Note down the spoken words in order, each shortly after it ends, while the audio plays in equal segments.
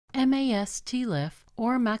MAS Tlif,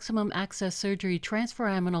 or Maximum Access Surgery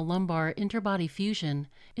Transforaminal Lumbar Interbody Fusion,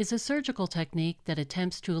 is a surgical technique that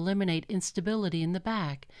attempts to eliminate instability in the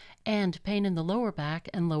back and pain in the lower back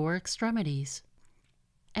and lower extremities.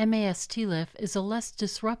 MAS Tlif is a less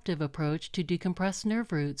disruptive approach to decompress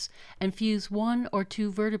nerve roots and fuse one or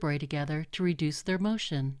two vertebrae together to reduce their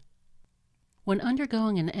motion. When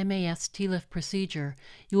undergoing an MAS Tlif procedure,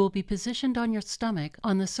 you will be positioned on your stomach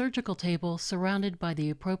on the surgical table surrounded by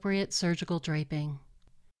the appropriate surgical draping.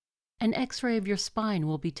 An X-ray of your spine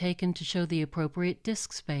will be taken to show the appropriate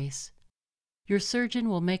disc space. Your surgeon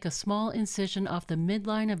will make a small incision off the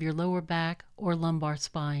midline of your lower back or lumbar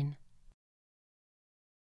spine.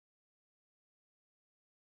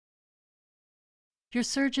 Your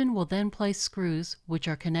surgeon will then place screws, which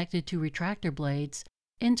are connected to retractor blades,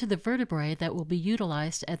 into the vertebrae that will be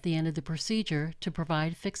utilized at the end of the procedure to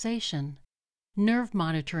provide fixation. Nerve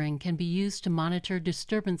monitoring can be used to monitor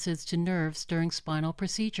disturbances to nerves during spinal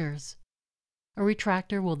procedures. A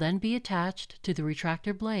retractor will then be attached to the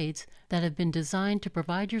retractor blades that have been designed to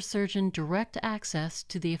provide your surgeon direct access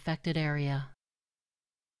to the affected area.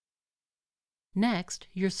 Next,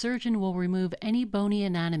 your surgeon will remove any bony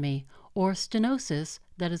anatomy or stenosis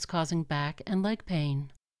that is causing back and leg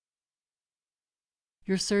pain.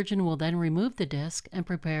 Your surgeon will then remove the disc and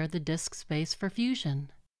prepare the disc space for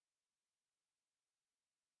fusion.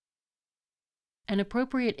 An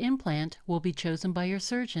appropriate implant will be chosen by your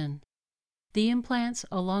surgeon. The implants,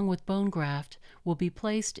 along with bone graft, will be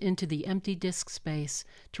placed into the empty disc space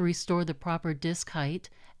to restore the proper disc height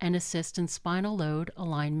and assist in spinal load,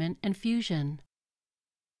 alignment, and fusion.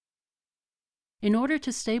 In order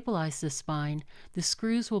to stabilize the spine, the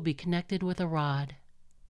screws will be connected with a rod.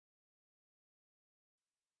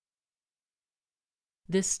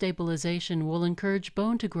 This stabilization will encourage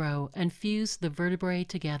bone to grow and fuse the vertebrae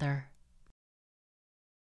together.